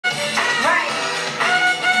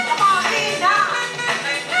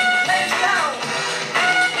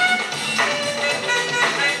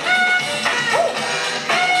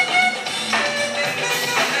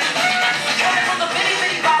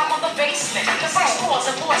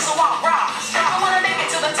stars and boys, so I rise. I wanna make it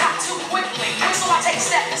to the top too quickly, so I take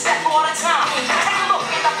step to step all the time. Take a look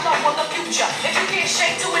at the flow of the future. If you can't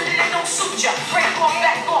shake to it, then it don't suit ya. Break off,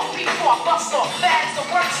 back off, beat off, bust off. Bad is the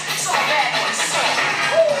worst, so bad boys. So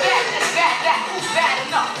bad this, bad that, who's bad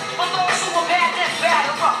enough? For those who are bad, then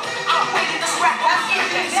batter up. I'm waiting this rap, I'm in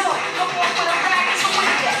this. Come on with a rag, it's a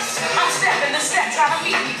witness. I'm stepping the step, trying to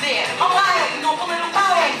meet me there. I'm waiting on a little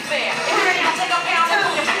power ain't fair. If you're ready to take a pound and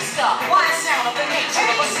put your fist up. Why the sound of the nature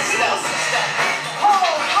of a